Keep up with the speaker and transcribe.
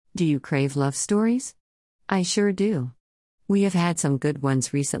Do you crave love stories? I sure do. We have had some good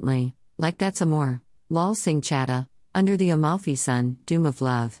ones recently, like That's Amor, Lal Singh Chaddha, Under the Amalfi Sun, Doom of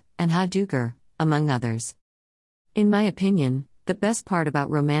Love, and Ha Dugar, among others. In my opinion, the best part about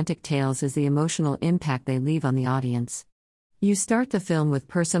romantic tales is the emotional impact they leave on the audience. You start the film with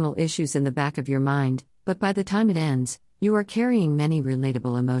personal issues in the back of your mind, but by the time it ends, you are carrying many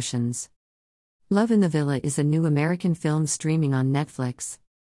relatable emotions. Love in the Villa is a new American film streaming on Netflix.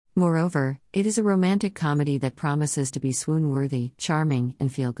 Moreover, it is a romantic comedy that promises to be swoon-worthy, charming, and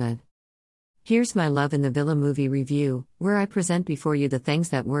feel-good. Here's my Love in the Villa movie review, where I present before you the things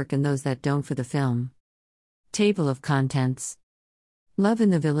that work and those that don't for the film. Table of Contents. Love in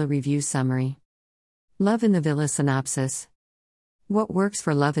the Villa Review Summary. Love in the Villa Synopsis. What works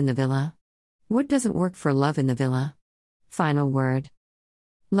for Love in the Villa? What doesn't work for Love in the Villa? Final word.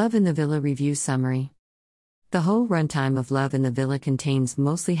 Love in the Villa Review Summary. The whole runtime of Love in the Villa contains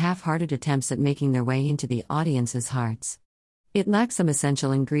mostly half-hearted attempts at making their way into the audience's hearts. It lacks some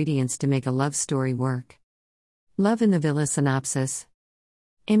essential ingredients to make a love story work. Love in the Villa Synopsis.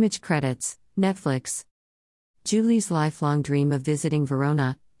 Image credits, Netflix. Julie's lifelong dream of visiting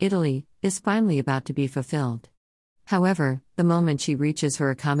Verona, Italy, is finally about to be fulfilled. However, the moment she reaches her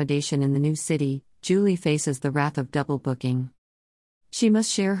accommodation in the new city, Julie faces the wrath of double booking. She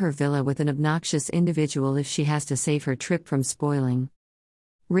must share her villa with an obnoxious individual if she has to save her trip from spoiling.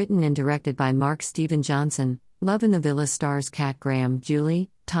 Written and directed by Mark Steven Johnson, Love in the Villa stars Kat Graham,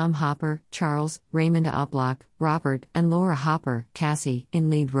 Julie, Tom Hopper, Charles, Raymond Oblock, Robert, and Laura Hopper, Cassie, in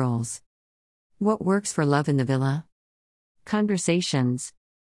lead roles. What works for Love in the Villa? Conversations.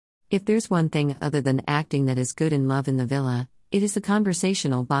 If there's one thing other than acting that is good in Love in the Villa, it is the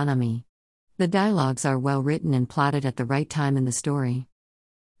conversational bonhomie. The dialogues are well written and plotted at the right time in the story.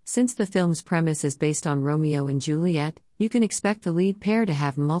 Since the film's premise is based on Romeo and Juliet, you can expect the lead pair to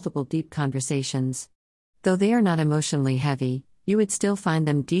have multiple deep conversations. Though they are not emotionally heavy, you would still find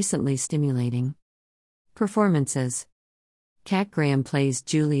them decently stimulating. Performances. Kat Graham plays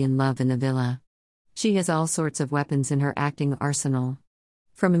Julie in Love in the Villa. She has all sorts of weapons in her acting arsenal.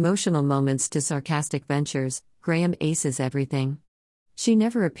 From emotional moments to sarcastic ventures, Graham aces everything. She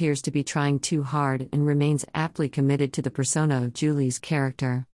never appears to be trying too hard and remains aptly committed to the persona of Julie's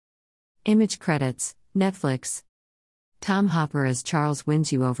character. Image credits, Netflix. Tom Hopper as Charles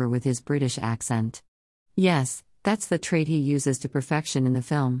wins you over with his British accent. Yes, that's the trait he uses to perfection in the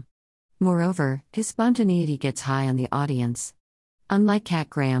film. Moreover, his spontaneity gets high on the audience. Unlike Kat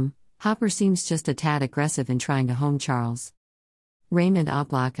Graham, Hopper seems just a tad aggressive in trying to hone Charles. Raymond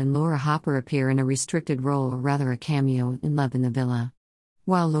Oblock and Laura Hopper appear in a restricted role or rather a cameo in Love in the Villa.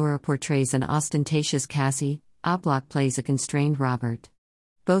 While Laura portrays an ostentatious Cassie, Oblock plays a constrained Robert.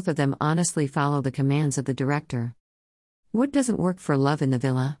 Both of them honestly follow the commands of the director. What doesn't work for Love in the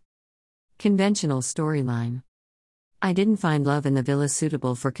Villa? Conventional storyline. I didn't find Love in the Villa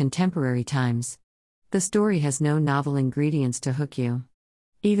suitable for contemporary times. The story has no novel ingredients to hook you.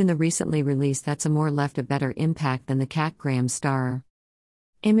 Even the recently released That's Amor left a better impact than the Kat Graham starrer.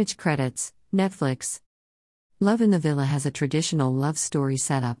 Image credits, Netflix. Love in the Villa has a traditional love story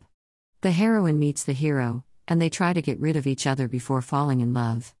setup. The heroine meets the hero, and they try to get rid of each other before falling in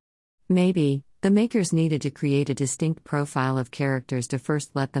love. Maybe, the makers needed to create a distinct profile of characters to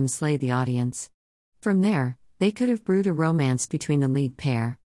first let them slay the audience. From there, they could have brewed a romance between the lead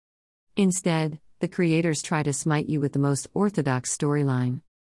pair. Instead, the creators try to smite you with the most orthodox storyline.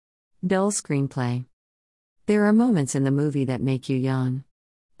 Dull screenplay. There are moments in the movie that make you yawn.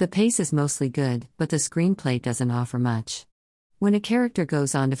 The pace is mostly good, but the screenplay doesn't offer much. When a character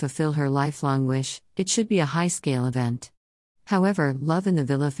goes on to fulfill her lifelong wish, it should be a high-scale event. However, Love in the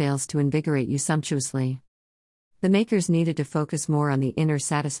Villa fails to invigorate you sumptuously. The makers needed to focus more on the inner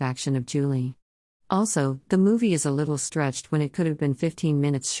satisfaction of Julie. Also, the movie is a little stretched when it could have been 15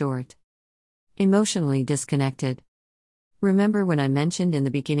 minutes short. Emotionally disconnected. Remember when I mentioned in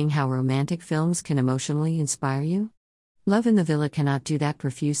the beginning how romantic films can emotionally inspire you? Love in the Villa cannot do that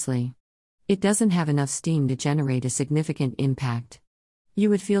profusely. It doesn't have enough steam to generate a significant impact. You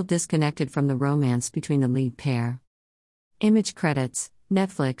would feel disconnected from the romance between the lead pair. Image credits,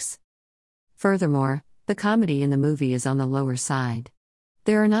 Netflix. Furthermore, the comedy in the movie is on the lower side.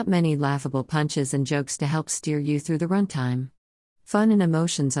 There are not many laughable punches and jokes to help steer you through the runtime. Fun and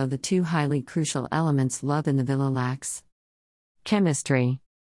emotions are the two highly crucial elements Love in the Villa lacks. Chemistry.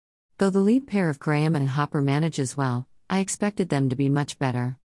 Though the lead pair of Graham and Hopper manages well, I expected them to be much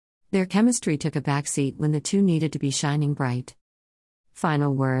better. Their chemistry took a backseat when the two needed to be shining bright.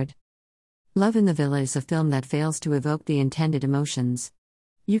 Final word. Love in the Villa is a film that fails to evoke the intended emotions.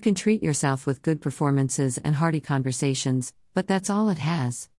 You can treat yourself with good performances and hearty conversations, but that's all it has.